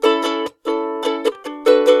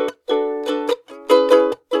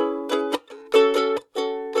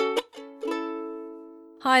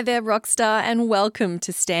Hi there, Rockstar, and welcome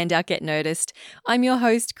to Stand Out, Get Noticed. I'm your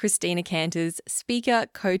host, Christina Canters, speaker,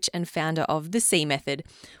 coach, and founder of The C Method,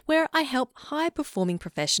 where I help high-performing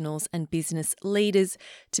professionals and business leaders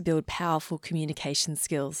to build powerful communication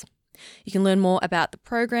skills. You can learn more about the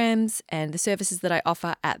programs and the services that I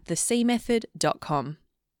offer at thecmethod.com.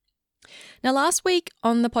 Now, last week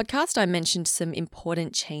on the podcast, I mentioned some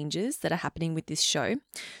important changes that are happening with this show.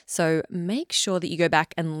 So make sure that you go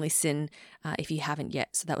back and listen if you haven't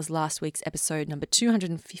yet. So that was last week's episode number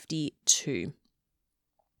 252.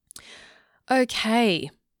 Okay,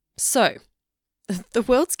 so the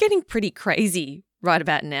world's getting pretty crazy right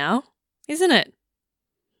about now, isn't it?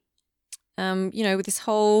 With this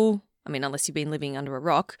whole, unless you've been living under a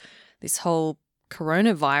rock, this whole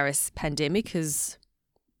coronavirus pandemic has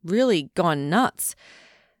really gone nuts.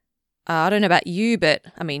 I don't know about you, but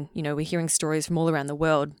we're hearing stories from all around the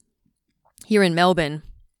world. Here in Melbourne,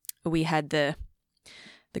 we had the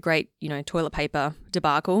great, toilet paper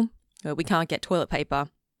debacle. We can't get toilet paper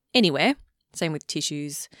anywhere. Same with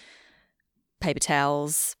tissues, paper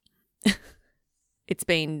towels. It's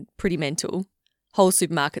been pretty mental. Whole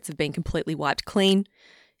supermarkets have been completely wiped clean.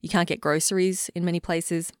 You can't get groceries in many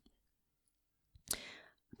places.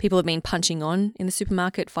 People have been punching on in the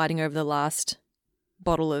supermarket, fighting over the last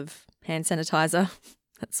bottle of hand sanitizer,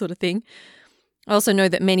 that sort of thing. I also know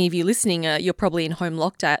that many of you listening, you're probably in home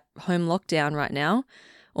lockdown right now,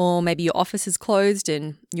 or maybe your office is closed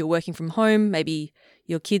and you're working from home. Maybe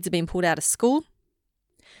your kids have been pulled out of school.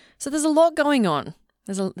 So there's a lot going on.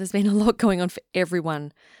 There's been a lot going on for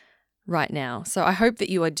everyone right now. So I hope that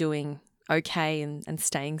you are doing okay and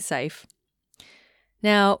staying safe.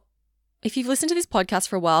 Now, if you've listened to this podcast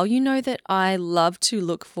for a while, you know that I love to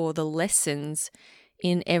look for the lessons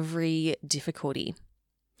in every difficulty.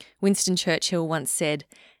 Winston Churchill once said,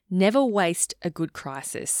 "Never waste a good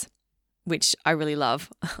crisis," which I really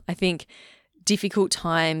love. I think difficult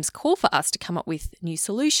times call for us to come up with new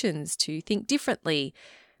solutions, to think differently.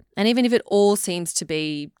 And even if it all seems to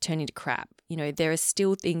be turning to crap, there are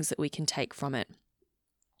still things that we can take from it.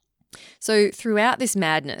 So throughout this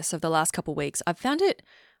madness of the last couple of weeks, I've found it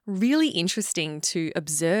really interesting to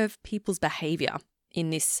observe people's behavior in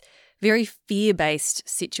this very fear-based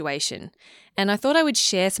situation. And I thought I would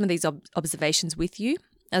share some of these observations with you,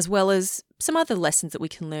 as well as some other lessons that we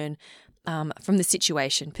can learn from the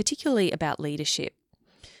situation, particularly about leadership.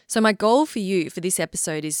 So my goal for you for this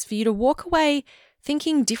episode is for you to walk away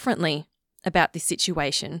thinking differently about this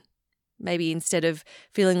situation. Maybe instead of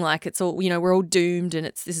feeling like it's all, we're all doomed and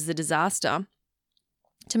this is a disaster,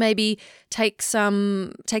 to maybe take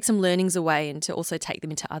some learnings away and to also take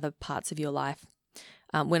them into other parts of your life.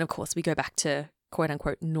 When, of course, we go back to quote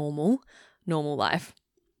unquote normal life.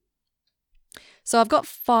 So I've got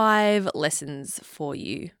 5 lessons for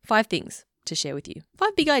you, 5 things to share with you,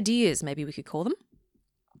 5 big ideas, maybe we could call them.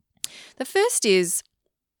 The first is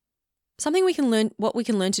something we can learn. What we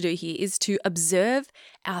can learn to do here is to observe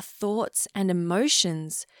our thoughts and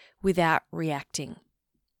emotions without reacting.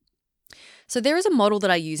 So there is a model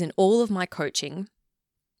that I use in all of my coaching,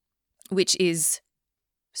 which is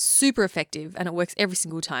super effective and it works every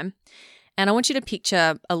single time. And I want you to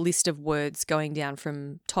picture a list of words going down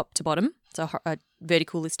from top to bottom, so a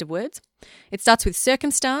vertical list of words. It starts with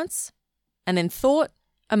circumstance and then thought,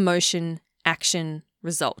 emotion, action,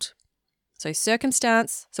 result. So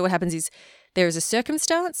circumstance, so what happens is there is a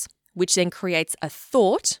circumstance which then creates a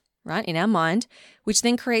thought, right, in our mind, which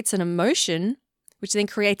then creates an emotion, which then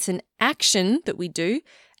creates an action that we do,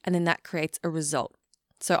 and then that creates a result.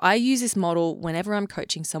 So I use this model whenever I'm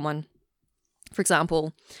coaching someone. For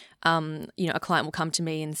example, a client will come to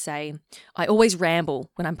me and say, "I always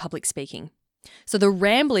ramble when I'm public speaking." So the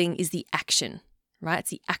rambling is the action, right?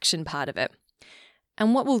 It's the action part of it.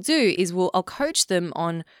 And what we'll do is I'll coach them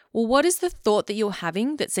on, what is the thought that you're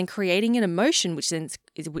having that's then creating an emotion, which is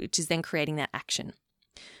then creating that action.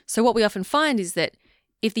 So what we often find is that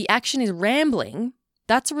if the action is rambling,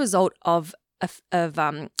 that's a result of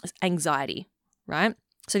anxiety, right?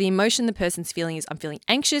 So the emotion the person's feeling is, I'm feeling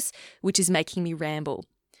anxious, which is making me ramble.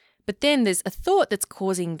 But then there's a thought that's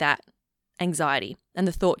causing that anxiety. And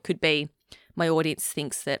the thought could be, my audience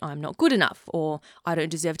thinks that I'm not good enough, or I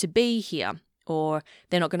don't deserve to be here, or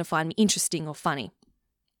they're not going to find me interesting or funny.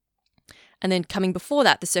 And then coming before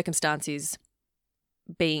that, the circumstance is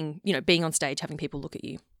being on stage, having people look at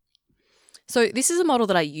you. So this is a model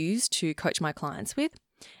that I use to coach my clients with,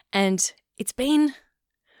 and it's been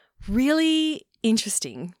really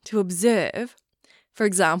interesting to observe, for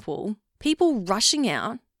example, people rushing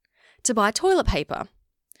out to buy toilet paper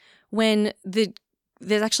when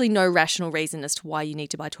there's actually no rational reason as to why you need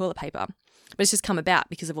to buy toilet paper, but it's just come about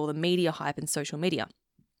because of all the media hype and social media.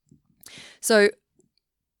 So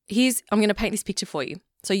I'm going to paint this picture for you.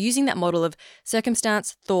 So using that model of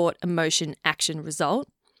circumstance, thought, emotion, action, result,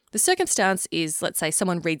 the circumstance is, let's say,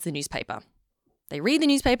 someone reads the newspaper. They read the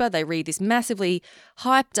newspaper, they read this massively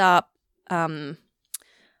hyped up,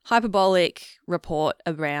 hyperbolic report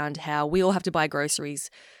around how we all have to buy groceries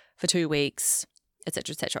for 2 weeks,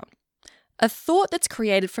 etc., etc. A thought that's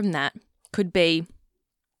created from that could be,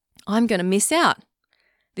 I'm going to miss out.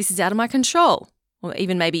 This is out of my control. Or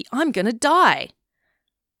even maybe, I'm going to die.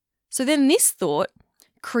 So then this thought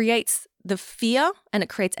creates the fear, and it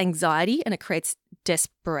creates anxiety, and it creates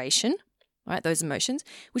desperation, right? Those emotions,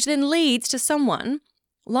 which then leads to someone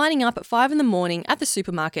lining up at 5 a.m. at the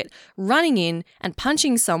supermarket, running in and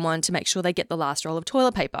punching someone to make sure they get the last roll of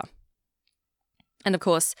toilet paper. And of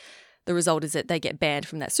course, the result is that they get banned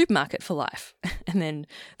from that supermarket for life. And then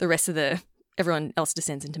the rest of everyone else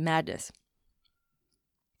descends into madness.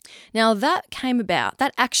 Now that came about,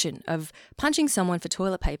 that action of punching someone for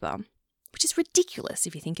toilet paper, which is ridiculous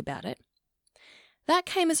if you think about it, that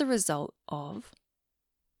came as a result of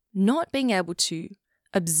not being able to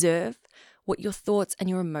observe what your thoughts and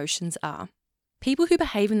your emotions are. People who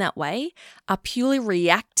behave in that way are purely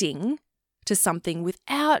reacting to something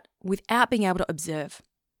without being able to observe.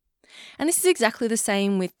 And this is exactly the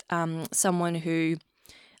same with someone who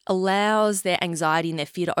allows their anxiety and their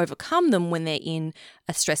fear to overcome them when they're in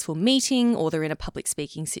a stressful meeting or they're in a public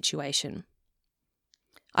speaking situation.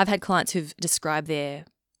 I've had clients who've described their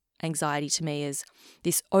anxiety to me as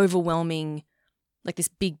this overwhelming, like this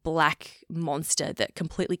big black monster that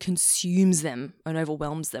completely consumes them and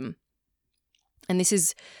overwhelms them. And this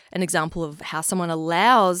is an example of how someone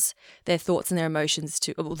allows their thoughts and their emotions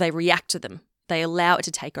they react to them. They allow it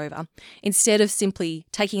to take over instead of simply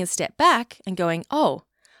taking a step back and going, oh,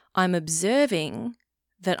 I'm observing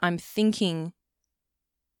that I'm thinking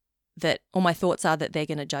that all my thoughts are that they're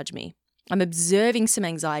going to judge me. I'm observing some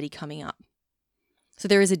anxiety coming up. So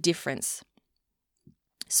there is a difference.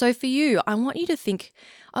 So for you, I want you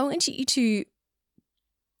to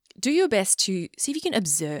do your best to see if you can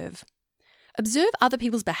observe. Observe other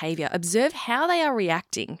people's behavior. Observe how they are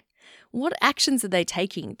reacting. What actions are they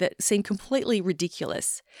taking that seem completely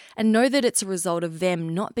ridiculous? And know that it's a result of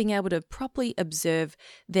them not being able to properly observe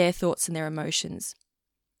their thoughts and their emotions.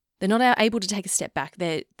 They're not able to take a step back.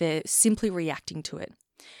 They're simply reacting to it.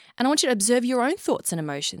 And I want you to observe your own thoughts and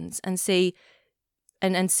emotions and see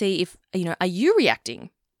if, are you reacting?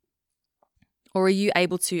 Or are you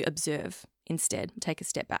able to observe instead, take a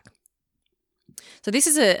step back? So this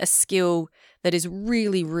is a skill that is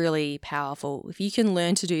really, really powerful. If you can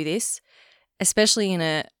learn to do this, especially in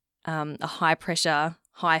a high pressure,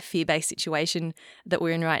 high fear-based situation that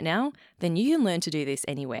we're in right now, then you can learn to do this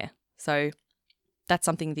anywhere. So that's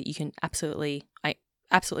something that I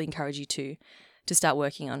absolutely encourage you to start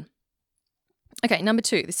working on. Okay, number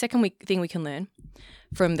 2, the second thing we can learn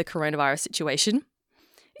from the coronavirus situation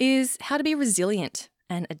is how to be resilient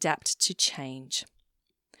and adapt to change.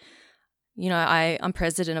 I'm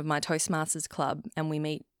president of my Toastmasters club, and we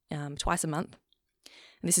meet twice a month.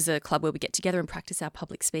 And this is a club where we get together and practice our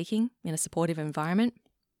public speaking in a supportive environment.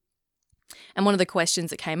 And one of the questions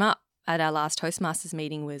that came up at our last Toastmasters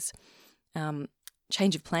meeting was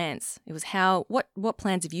change of plans. It was what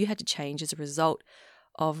plans have you had to change as a result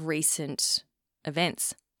of recent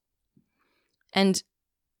events? And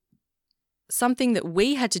something that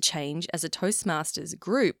we had to change as a Toastmasters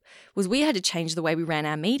group was we had to change the way we ran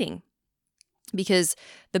our meeting. Because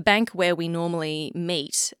the bank where we normally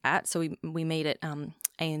meet at, so we meet at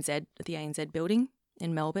ANZ, at the ANZ building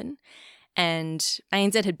in Melbourne, and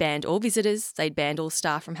ANZ had banned all visitors. They'd banned all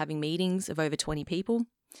staff from having meetings of over 20 people.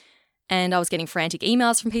 And I was getting frantic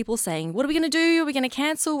emails from people saying, what are we going to do? Are we going to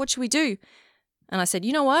cancel? What should we do? And I said,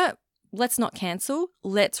 you know what? Let's not cancel.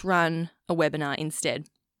 Let's run a webinar instead.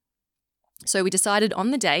 So we decided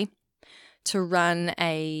on the day to run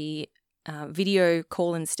a video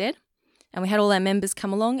call instead. And we had all our members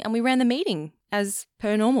come along and we ran the meeting as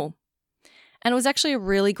per normal. And it was actually a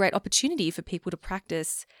really great opportunity for people to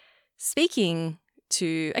practice speaking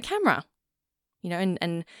to a camera,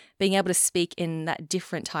 and being able to speak in that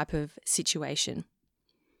different type of situation.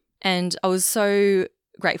 And I was so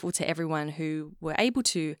grateful to everyone who were able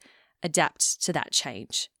to adapt to that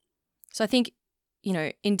change. So I think,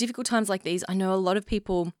 in difficult times like these, I know a lot of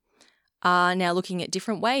people are now looking at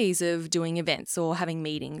different ways of doing events or having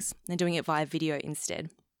meetings and doing it via video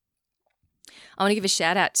instead. I want to give a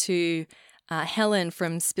shout out to Helen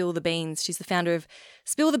from Spill the Beans. She's the founder of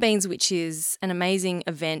Spill the Beans, which is an amazing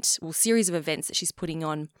series of events that she's putting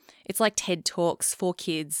on. It's like TED Talks for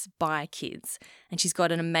kids by kids. And she's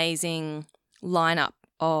got an amazing lineup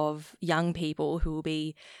of young people who will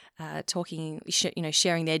be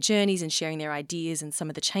sharing their journeys and sharing their ideas and some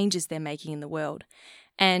of the changes they're making in the world.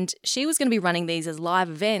 And she was going to be running these as live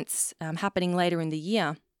events happening later in the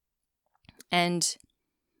year. And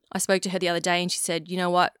I spoke to her the other day and she said, you know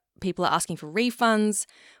what, people are asking for refunds.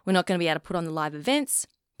 We're not going to be able to put on the live events.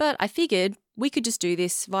 But I figured we could just do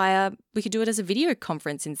this we could do it as a video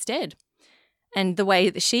conference instead. And the way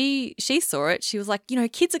that she saw it, she was like,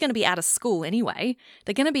 kids are going to be out of school anyway.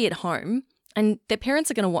 They're going to be at home and their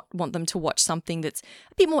parents are going to want them to watch something that's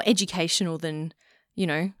a bit more educational than,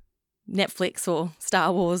 Netflix or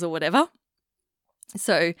Star Wars or whatever.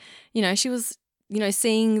 So, she was,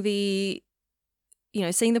 seeing the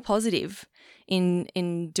positive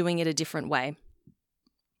in doing it a different way.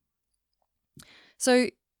 So,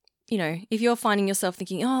 if you're finding yourself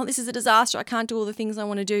thinking, oh, this is a disaster, I can't do all the things I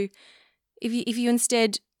want to do. If you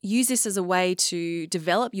instead use this as a way to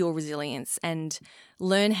develop your resilience and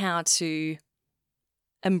learn how to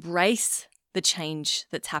embrace the change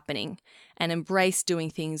that's happening and embrace doing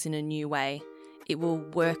things in a new way, it will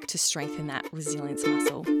work to strengthen that resilience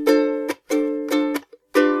muscle.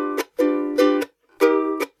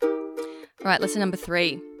 All right, lesson number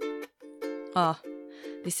 3.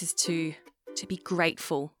 This is to be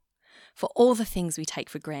grateful for all the things we take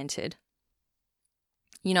for granted.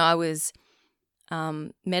 I was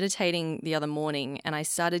meditating the other morning and I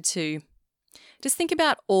started to just think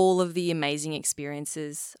about all of the amazing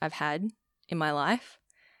experiences I've had in my life,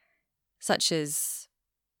 such as,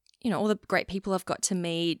 all the great people I've got to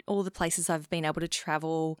meet, all the places I've been able to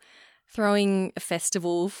travel, throwing a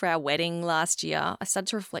festival for our wedding last year. I started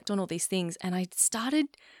to reflect on all these things and I started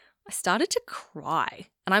to cry.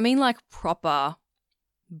 And I mean like proper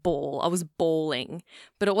bawl. I was bawling,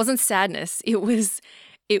 but it wasn't sadness. It was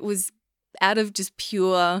out of just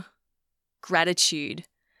pure gratitude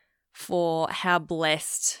for how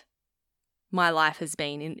blessed my life has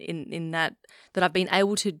been in that I've been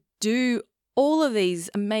able to do all of these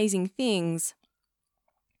amazing things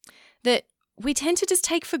that we tend to just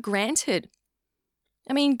take for granted.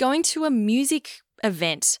 I mean, going to a music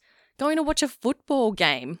event, going to watch a football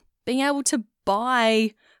game, being able to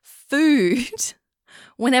buy food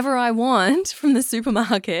whenever I want from the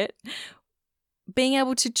supermarket, being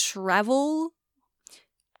able to travel,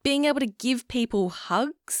 being able to give people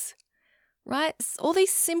hugs, right? All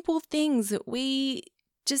these simple things that we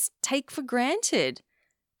just take for granted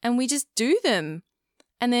and we just do them.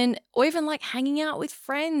 And then, or even like hanging out with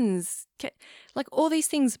friends, like all these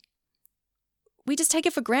things, we just take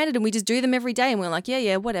it for granted and we just do them every day and we're like,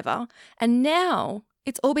 yeah, whatever. And now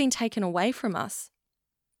it's all been taken away from us.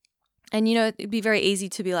 And, it'd be very easy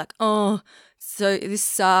to be like, oh, so this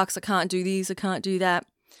sucks. I can't do this. I can't do that.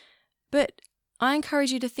 But I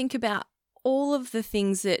encourage you to think about all of the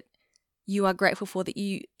things that you are grateful for that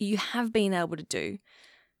you have been able to do.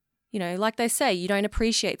 Like they say, you don't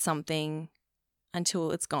appreciate something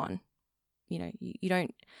until it's gone. You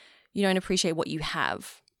don't appreciate what you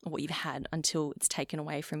have or what you've had until it's taken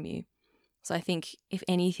away from you. So I think, if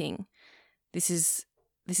anything, this is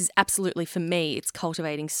absolutely, for me, it's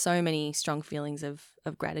cultivating so many strong feelings of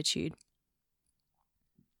gratitude.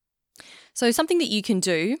 So something that you can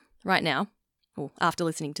do right now, or after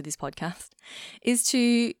listening to this podcast, is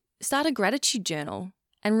to start a gratitude journal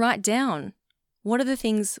and write down what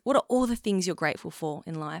are all the things you're grateful for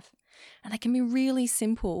in life. And they can be really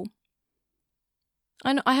simple.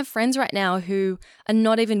 I have friends right now who are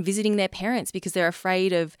not even visiting their parents because they're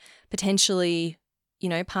afraid of potentially,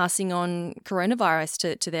 passing on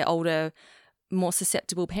coronavirus to their older, more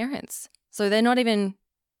susceptible parents. So they're not even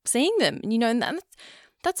seeing them, and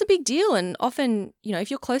that's a big deal. And often, if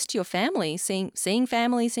you're close to your family, seeing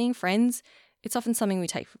family, seeing friends, it's often something we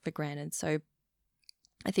take for granted. So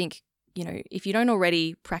I think, if you don't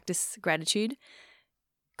already practice gratitude,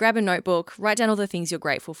 grab a notebook, write down all the things you're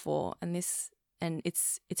grateful for. And it's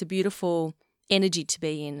a beautiful energy to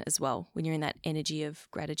be in as well when you're in that energy of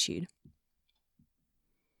gratitude.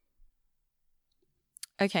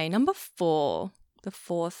 Okay, number 4, the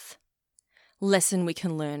 4th lesson we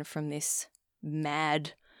can learn from this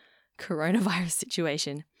mad coronavirus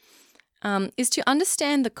situation is to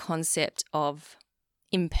understand the concept of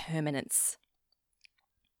impermanence.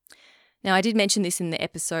 Now, I did mention this in the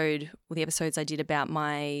episodes I did about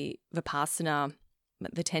my Vipassana,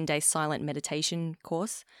 the 10-day silent meditation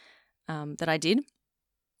course that I did.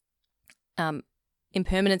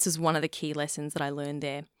 Impermanence is one of the key lessons that I learned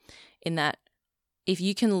there, in that if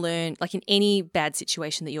you can learn, like in any bad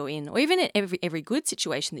situation that you're in, or even in every good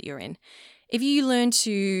situation that you're in, if you learn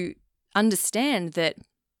to understand that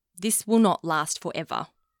this will not last forever,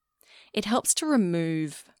 it helps to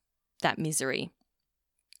remove that misery.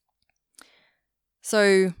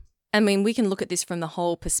 So I mean, we can look at this from the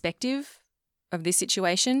whole perspective of this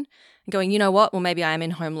situation and going, you know what? Well, maybe I am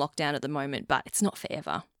in home lockdown at the moment, but it's not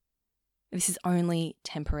forever. This is only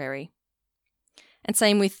temporary. And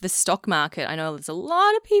same with the stock market. I know there's a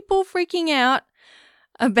lot of people freaking out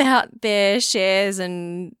about their shares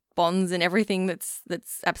and bonds and everything that's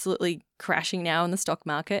absolutely crashing now in the stock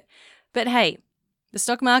market. But hey, the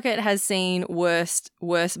stock market has seen worse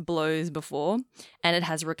blows before, and it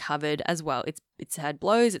has recovered as well. It's had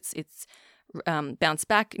blows. It's bounced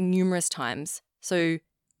back numerous times. So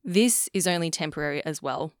this is only temporary as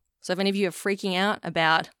well. So if any of you are freaking out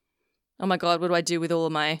about, oh my God, what do I do with all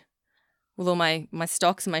my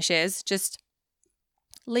stocks and my shares? Just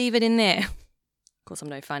leave it in there. Of course, I'm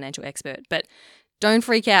no financial expert, but don't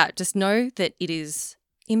freak out. Just know that it is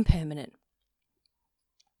impermanent.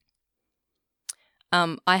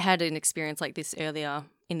 I had an experience like this earlier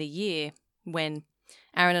in the year when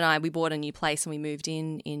Aaron and I, we bought a new place and we moved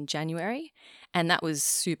in January, and that was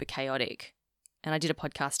super chaotic. And I did a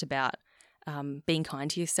podcast about being kind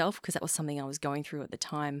to yourself because that was something I was going through at the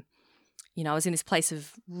time. You know, I was in this place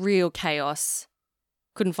of real chaos,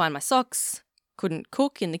 couldn't find my socks, couldn't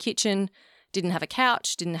cook in the kitchen, didn't have a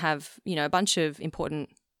couch, didn't have, you know, a bunch of important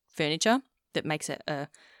furniture that makes it a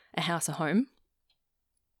house a home.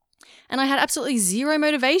 And I had absolutely zero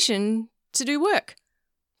motivation to do work,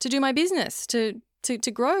 to do my business, to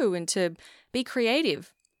grow and to be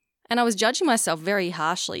creative. And I was judging myself very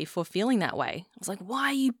harshly for feeling that way. I was like, why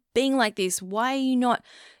are you being like this? Why are you not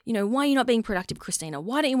being productive, Christina?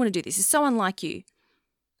 Why don't you want to do this? It's so unlike you.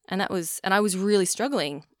 And I was really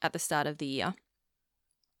struggling at the start of the year.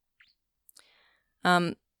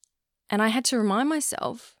 And I had to remind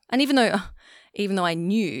myself, and even though I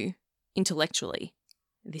knew intellectually,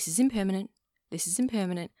 this is impermanent,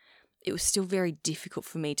 it was still very difficult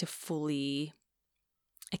for me to fully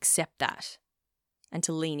accept that and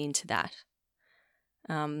to lean into that.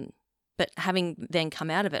 But having then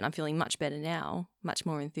come out of it, I'm feeling much better now, much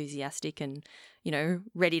more enthusiastic and, you know,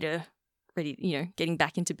 ready, you know, getting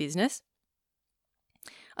back into business.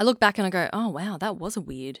 I look back and I go, oh, wow, that was a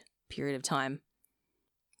weird period of time.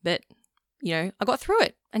 But, you know, I got through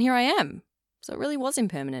it and here I am. So it really was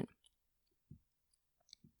impermanent.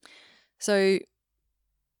 So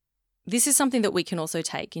this is something that we can also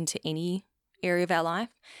take into any area of our life.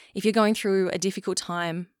 If you're going through a difficult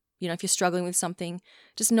time, you know, if you're struggling with something,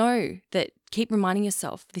 just know that keep reminding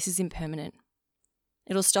yourself this is impermanent.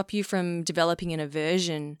 It'll stop you from developing an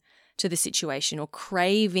aversion to the situation or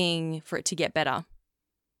craving for it to get better.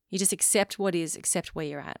 You just accept what is, accept where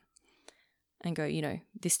you're at and go, you know,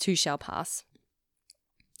 this too shall pass.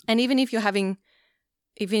 And even if you're having,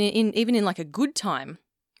 even in like a good time,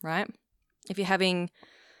 right? If you're having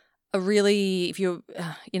if you're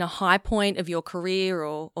in a high point of your career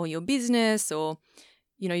or your business, or,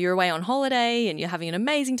 you know, you're away on holiday and you're having an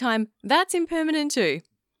amazing time, that's impermanent too.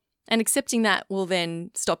 And accepting that will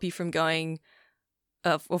then stop you from going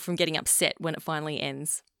or from getting upset when it finally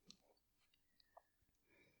ends.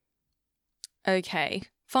 Okay,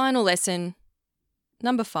 final lesson,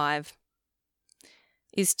 number 5,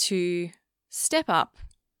 is to step up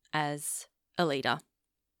as a leader.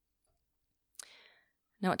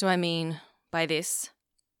 Now, what do I mean by this?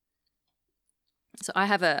 So I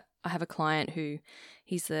have a client who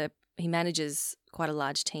he manages quite a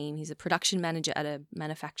large team. He's a production manager at a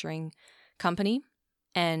manufacturing company,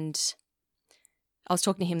 and I was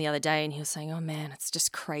talking to him the other day and he was saying, oh man, it's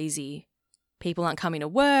just crazy. People aren't coming to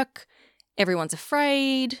work. Everyone's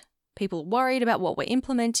afraid. People are worried about what we're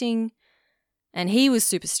implementing. And he was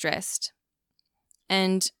super stressed.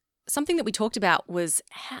 And something that we talked about was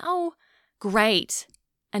how great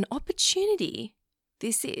an opportunity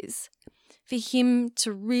this is for him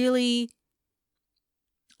to really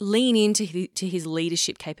lean into his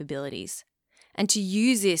leadership capabilities and to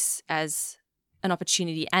use this as an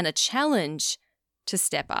opportunity and a challenge to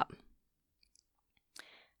step up.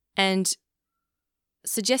 And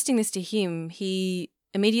suggesting this to him, he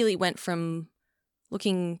immediately went from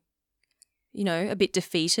looking, you know, a bit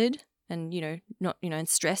defeated and, you know, not, you know, and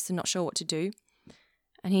stressed and not sure what to do.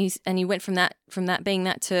 And he went from that being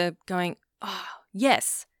that to going, oh,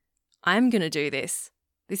 yes, I'm going to do this.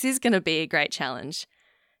 This is going to be a great challenge.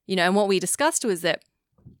 You know, and what we discussed was that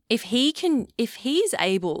if he's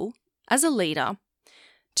able as a leader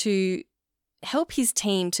to help his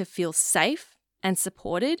team to feel safe and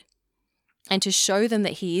supported and to show them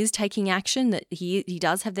that he is taking action, that he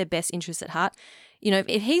does have their best interests at heart, you know,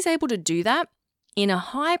 if he's able to do that in a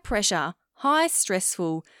high pressure, high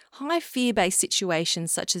stressful, high fear-based situation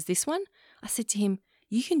such as this one, I said to him,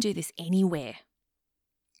 you can do this anywhere.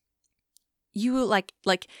 You will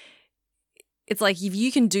like it's like if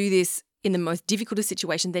you can do this in the most difficult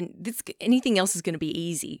situation, then anything else is going to be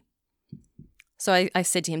easy. So I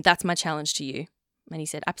said to him, that's my challenge to you. And he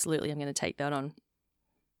said, absolutely, I'm going to take that on.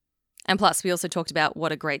 And plus, we also talked about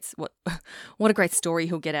what a great story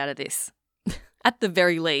he'll get out of this. At the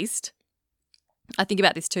very least, I think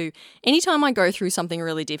about this too. Anytime I go through something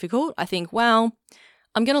really difficult, I think, well,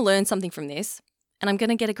 I'm going to learn something from this and I'm going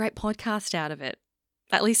to get a great podcast out of it.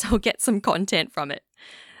 At least I'll get some content from it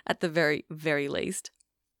at the very, very least.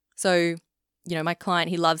 So, my client,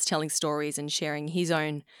 he loves telling stories and sharing his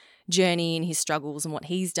own journey and his struggles and what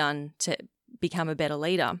he's done to become a better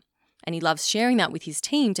leader. And he loves sharing that with his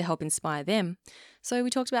team to help inspire them. So we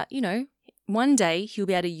talked about, one day he'll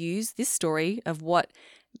be able to use this story of what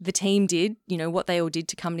the team did, what they all did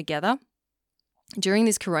to come together during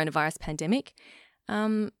this coronavirus pandemic,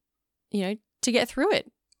 to get through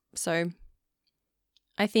it. So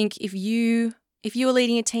I think if you are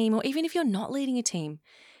leading a team, or even if you're not leading a team,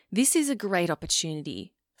 this is a great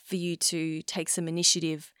opportunity for you to take some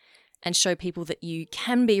initiative and show people that you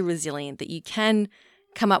can be resilient, that you can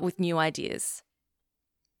come up with new ideas.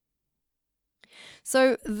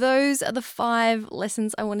 So those are the 5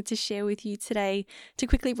 lessons I wanted to share with you today. To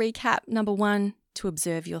quickly recap, number 1, to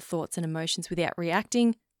observe your thoughts and emotions without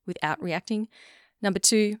reacting. Number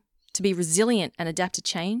 2, to be resilient and adapt to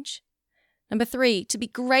change. Number 3, to be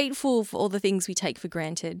grateful for all the things we take for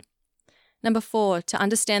granted. Number 4, to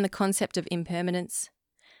understand the concept of impermanence.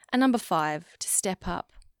 And number 5, to step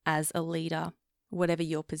up as a leader, whatever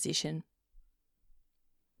your position.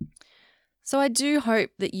 So I do hope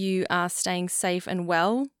that you are staying safe and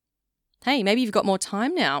well. Hey, maybe you've got more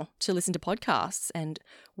time now to listen to podcasts and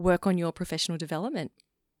work on your professional development.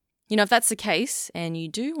 If that's the case and you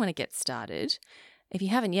do want to get started, if you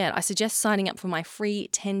haven't yet, I suggest signing up for my free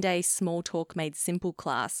 10-day Small Talk Made Simple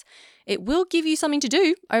class. It will give you something to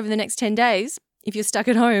do over the next 10 days. If you're stuck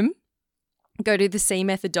at home, go to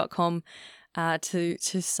thecmethod.com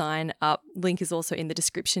to sign up. Link is also in the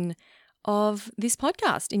description of this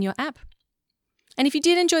podcast in your app. And if you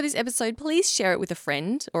did enjoy this episode, please share it with a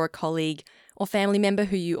friend or a colleague or family member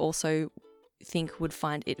who you also think would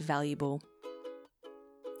find it valuable.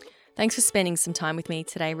 Thanks for spending some time with me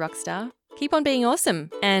today, Rockstar. Keep on being awesome,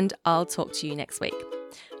 and I'll talk to you next week.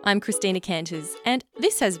 I'm Christina Canters, and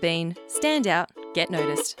this has been Stand Out, Get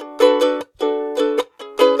Noticed.